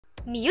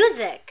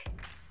Music.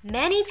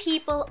 Many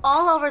people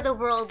all over the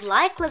world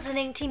like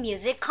listening to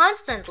music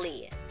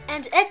constantly,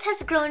 and it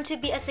has grown to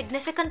be a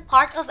significant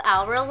part of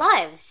our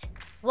lives.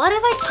 What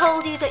if I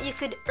told you that you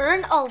could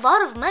earn a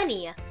lot of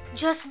money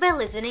just by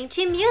listening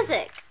to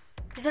music?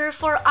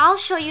 Therefore, I'll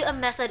show you a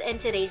method in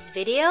today's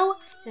video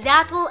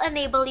that will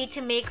enable you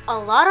to make a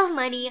lot of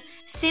money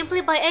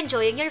simply by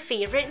enjoying your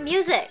favorite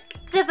music.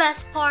 The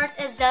best part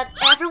is that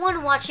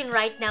everyone watching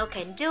right now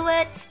can do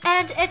it,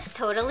 and it's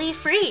totally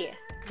free.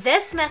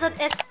 This method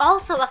is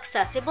also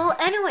accessible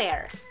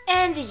anywhere,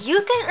 and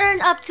you can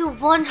earn up to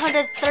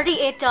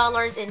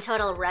 $138 in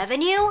total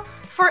revenue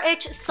for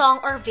each song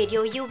or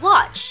video you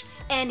watch,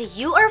 and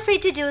you are free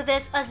to do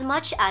this as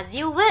much as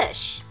you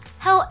wish.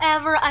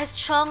 However, I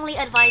strongly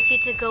advise you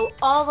to go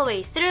all the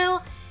way through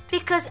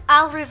because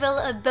I'll reveal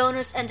a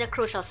bonus and a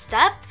crucial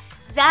step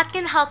that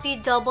can help you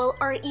double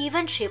or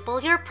even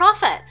triple your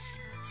profits.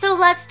 So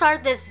let's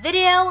start this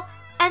video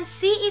and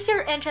see if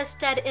you're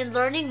interested in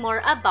learning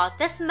more about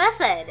this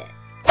method.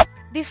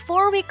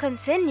 Before we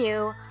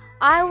continue,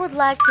 I would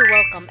like to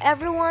welcome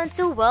everyone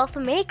to Wealth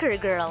Maker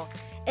Girl.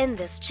 In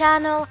this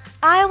channel,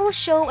 I will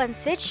show and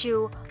teach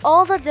you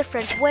all the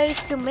different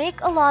ways to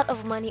make a lot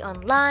of money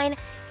online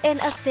in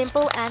as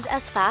simple and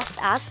as fast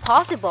as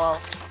possible.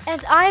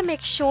 And I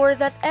make sure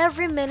that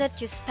every minute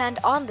you spend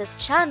on this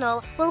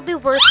channel will be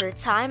worth your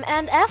time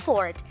and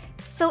effort.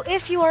 So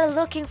if you are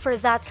looking for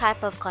that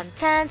type of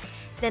content,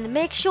 then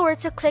make sure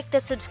to click the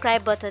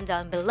subscribe button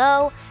down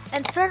below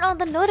and turn on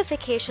the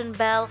notification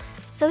bell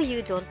so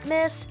you don't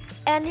miss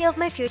any of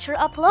my future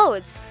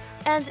uploads.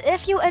 And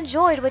if you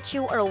enjoyed what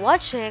you are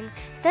watching,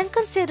 then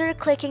consider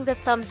clicking the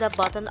thumbs up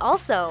button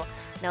also.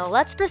 Now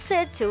let's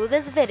proceed to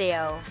this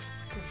video.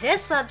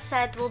 This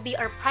website will be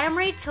our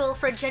primary tool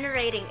for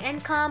generating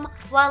income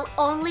while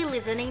only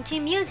listening to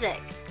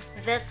music.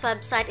 This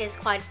website is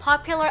quite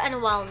popular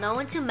and well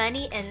known to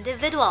many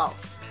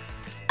individuals.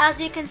 As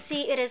you can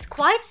see, it is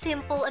quite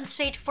simple and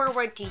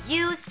straightforward to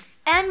use,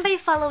 and by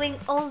following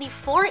only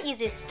 4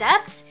 easy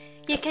steps,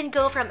 you can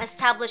go from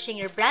establishing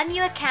your brand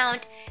new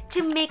account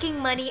to making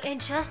money in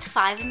just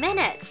 5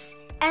 minutes.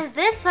 And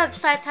this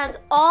website has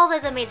all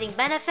these amazing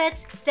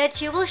benefits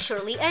that you will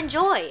surely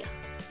enjoy.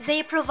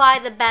 They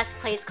provide the best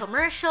placed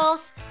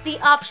commercials, the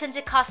option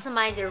to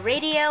customize your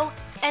radio,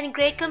 and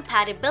great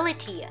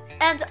compatibility,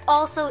 and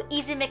also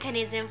easy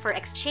mechanism for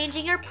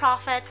exchanging your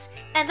profits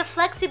and the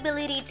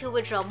flexibility to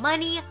withdraw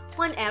money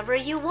whenever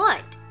you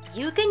want.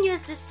 You can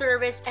use this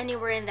service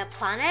anywhere in the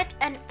planet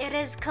and it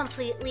is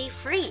completely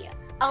free.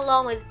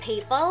 Along with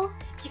PayPal,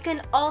 you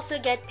can also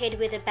get paid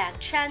with a bank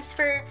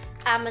transfer,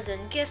 Amazon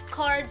gift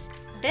cards,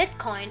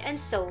 Bitcoin, and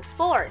so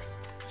forth.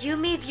 You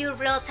may view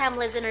real-time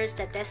listener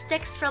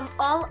statistics from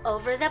all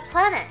over the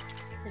planet.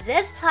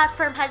 This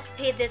platform has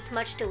paid this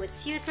much to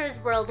its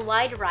users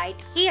worldwide right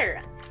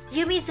here.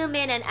 You may zoom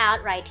in and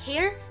out right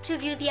here to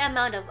view the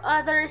amount of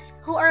others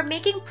who are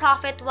making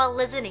profit while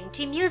listening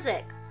to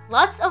music.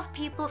 Lots of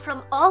people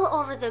from all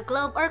over the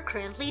globe are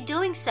currently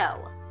doing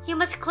so. You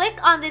must click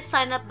on this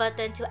sign up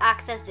button to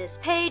access this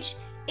page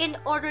in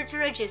order to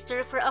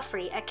register for a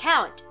free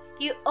account.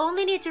 You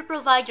only need to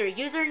provide your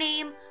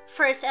username,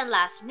 first and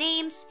last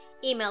names,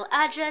 email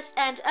address,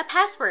 and a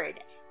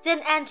password.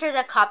 Then enter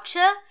the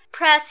CAPTCHA,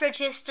 press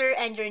register,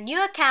 and your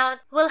new account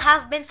will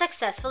have been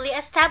successfully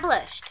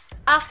established.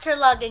 After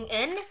logging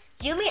in,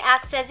 you may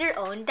access your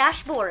own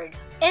dashboard.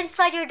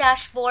 Inside your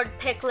dashboard,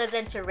 pick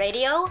Listen to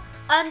Radio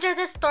under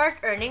the Start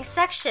Earning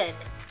section.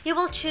 You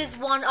will choose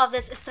one of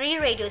these 3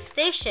 radio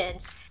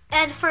stations,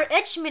 and for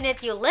each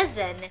minute you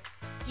listen,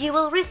 you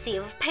will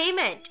receive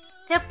payment.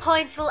 The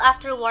points will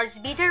afterwards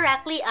be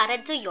directly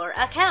added to your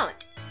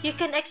account. You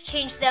can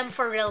exchange them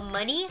for real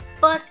money,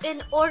 but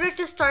in order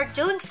to start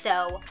doing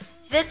so,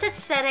 visit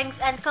settings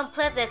and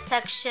complete this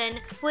section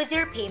with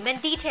your payment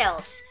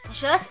details.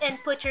 Just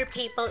input your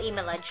PayPal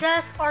email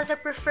address or the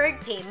preferred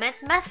payment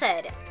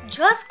method.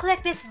 Just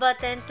click this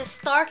button to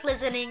start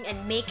listening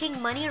and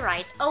making money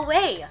right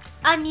away.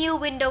 A new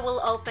window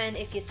will open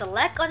if you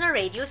select on a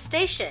radio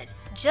station.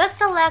 Just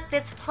select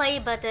this play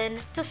button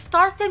to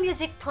start the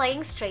music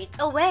playing straight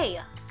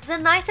away. The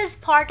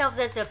nicest part of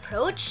this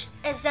approach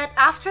is that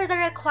after the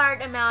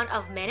required amount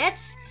of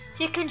minutes,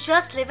 you can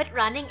just leave it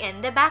running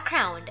in the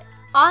background.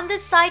 On the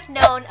site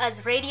known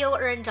as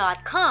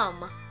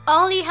RadioEarn.com,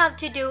 all you have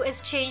to do is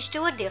change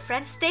to a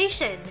different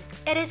station.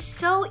 It is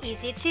so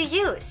easy to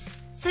use.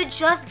 So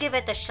just give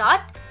it a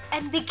shot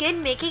and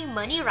begin making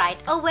money right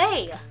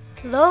away.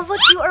 Love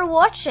what you are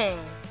watching?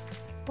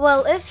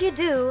 Well, if you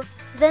do,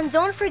 then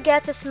don't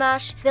forget to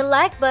smash the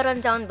like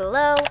button down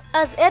below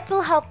as it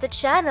will help the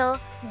channel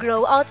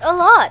grow out a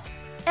lot.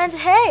 And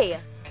hey,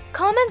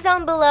 comment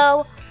down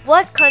below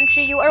what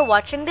country you are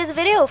watching this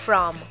video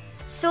from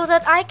so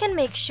that I can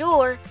make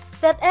sure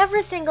that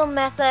every single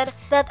method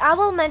that I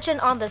will mention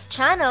on this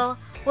channel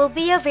will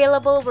be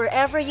available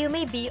wherever you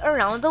may be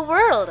around the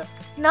world.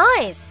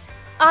 Nice!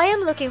 I am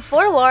looking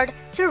forward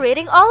to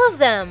reading all of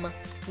them.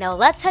 Now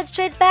let's head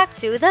straight back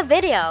to the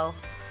video.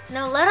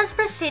 Now let us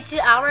proceed to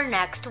our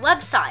next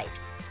website,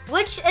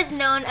 which is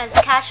known as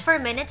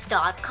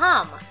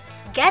cashforminutes.com.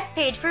 Get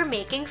paid for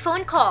making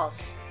phone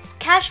calls.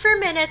 Cash for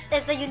Minutes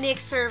is a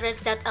unique service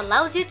that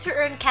allows you to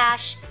earn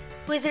cash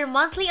with your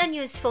monthly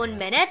unused phone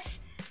minutes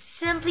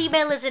simply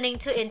by listening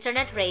to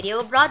internet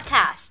radio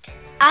broadcast.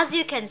 As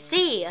you can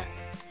see,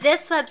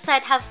 this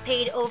website have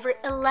paid over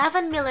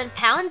 £11 million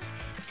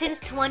since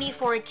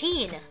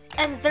 2014,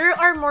 and there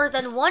are more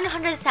than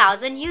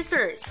 100,000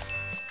 users.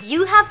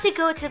 You have to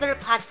go to their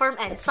platform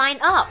and sign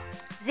up.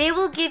 They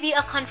will give you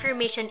a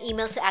confirmation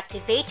email to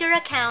activate your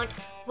account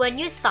when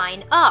you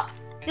sign up.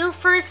 You'll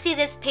first see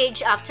this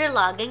page after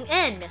logging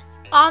in.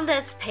 On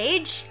this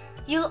page,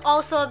 you'll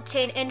also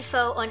obtain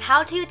info on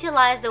how to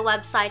utilize the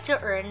website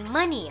to earn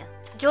money.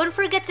 Don't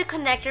forget to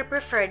connect your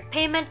preferred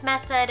payment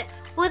method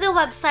with the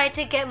website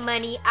to get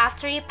money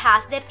after you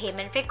pass the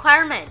payment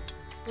requirement.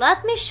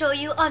 Let me show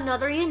you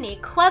another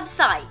unique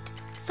website.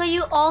 So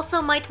you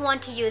also might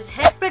want to use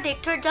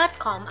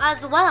hitpredictor.com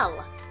as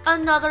well.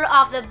 Another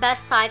of the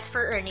best sites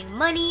for earning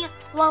money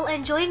while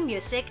enjoying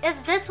music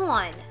is this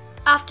one.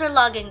 After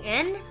logging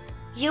in,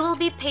 you will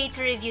be paid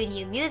to review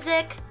new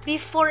music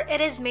before it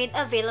is made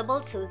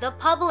available to the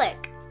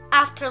public.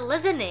 After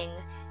listening,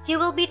 you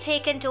will be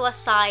taken to a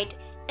site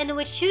in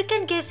which you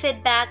can give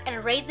feedback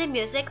and rate the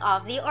music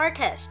of the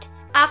artist.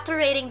 After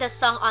rating the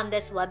song on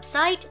this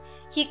website,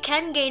 you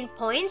can gain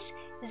points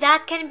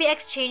that can be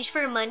exchanged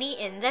for money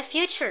in the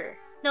future.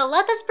 Now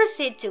let us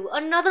proceed to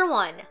another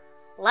one.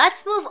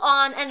 Let's move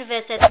on and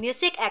visit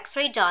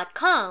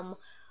musicxray.com,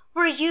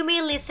 where you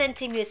may listen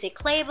to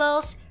music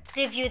labels,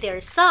 review their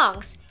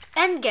songs,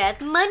 and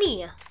get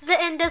money.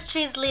 The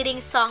industry's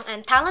leading song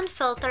and talent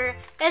filter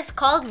is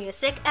called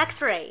Music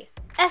X-Ray.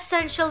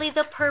 Essentially,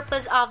 the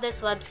purpose of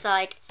this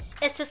website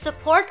is to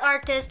support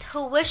artists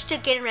who wish to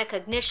gain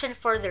recognition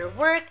for their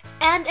work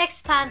and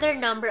expand their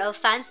number of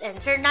fans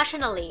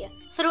internationally.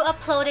 Through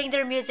uploading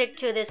their music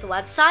to this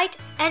website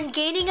and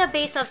gaining a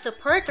base of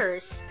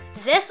supporters,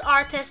 these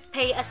artists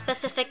pay a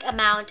specific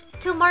amount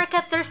to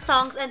market their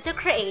songs and to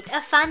create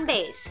a fan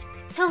base.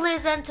 To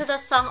listen to the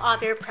song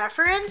of your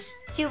preference,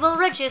 you will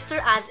register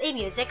as a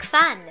music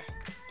fan.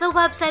 The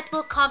website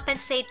will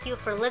compensate you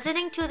for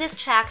listening to these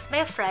tracks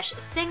by fresh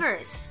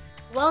singers.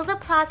 While the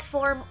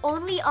platform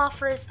only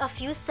offers a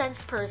few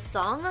cents per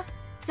song,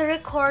 the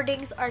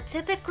recordings are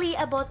typically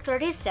about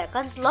 30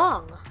 seconds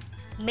long,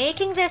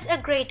 making this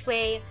a great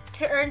way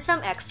to earn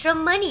some extra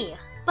money.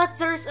 But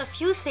there's a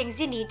few things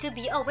you need to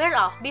be aware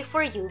of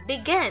before you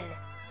begin.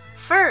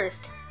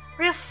 First,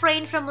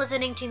 refrain from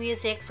listening to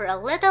music for a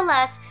little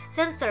less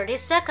than 30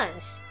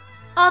 seconds.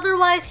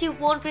 Otherwise, you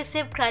won't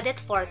receive credit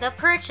for the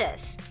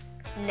purchase.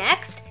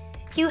 Next,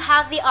 you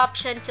have the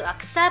option to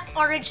accept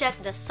or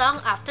reject the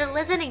song after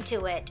listening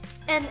to it.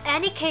 In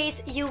any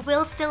case, you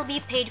will still be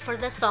paid for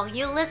the song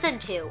you listen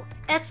to.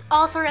 It's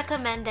also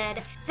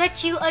recommended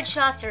that you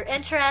adjust your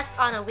interest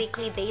on a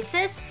weekly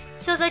basis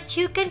so that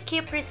you can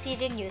keep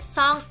receiving new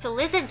songs to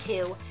listen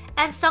to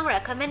and song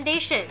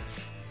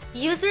recommendations.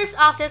 Users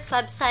of this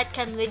website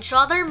can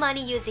withdraw their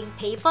money using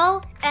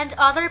PayPal and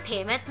other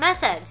payment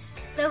methods.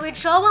 The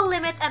withdrawal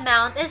limit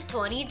amount is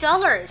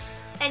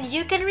 $20, and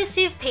you can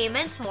receive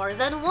payments more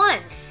than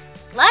once.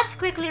 Let's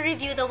quickly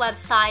review the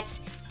websites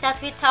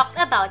that we talked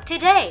about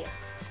today.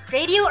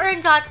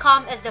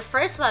 RadioEarn.com is the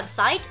first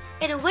website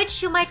in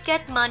which you might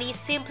get money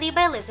simply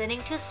by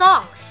listening to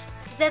songs.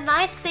 The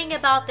nice thing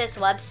about this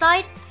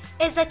website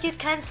is that you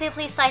can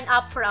simply sign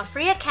up for a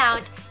free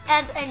account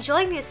and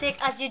enjoy music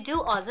as you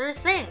do other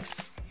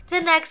things.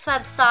 The next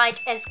website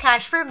is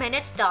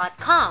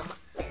cashforminutes.com,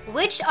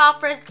 which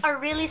offers a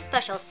really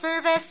special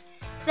service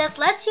that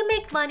lets you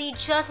make money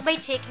just by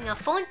taking a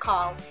phone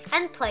call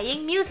and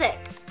playing music.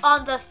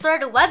 On the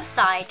third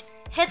website,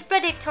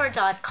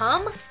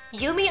 hitpredictor.com,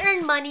 you may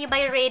earn money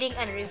by rating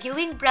and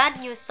reviewing brand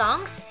new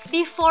songs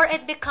before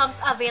it becomes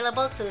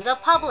available to the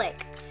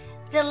public.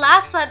 The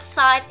last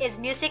website is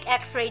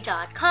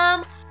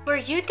musicxray.com, where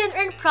you can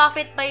earn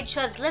profit by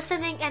just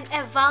listening and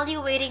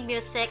evaluating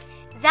music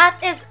that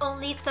is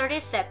only 30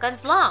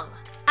 seconds long.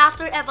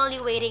 After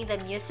evaluating the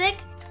music,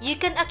 you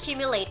can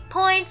accumulate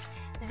points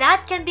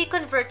that can be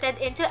converted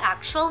into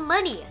actual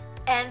money.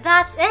 And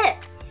that's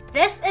it!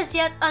 This is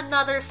yet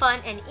another fun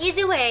and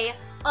easy way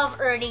of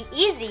earning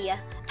easy,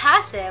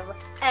 passive,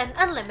 and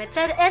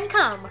unlimited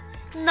income.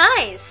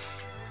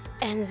 Nice!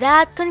 And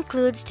that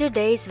concludes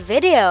today's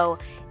video.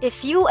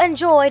 If you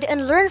enjoyed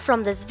and learned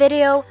from this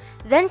video,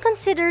 then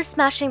consider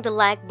smashing the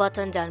like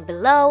button down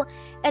below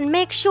and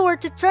make sure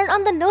to turn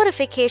on the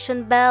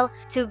notification bell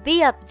to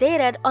be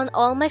updated on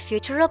all my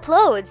future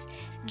uploads.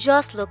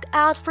 Just look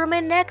out for my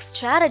next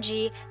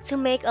strategy to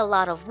make a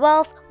lot of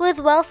wealth with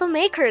Wealth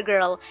Maker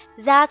Girl.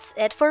 That's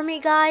it for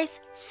me, guys.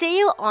 See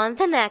you on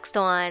the next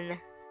one.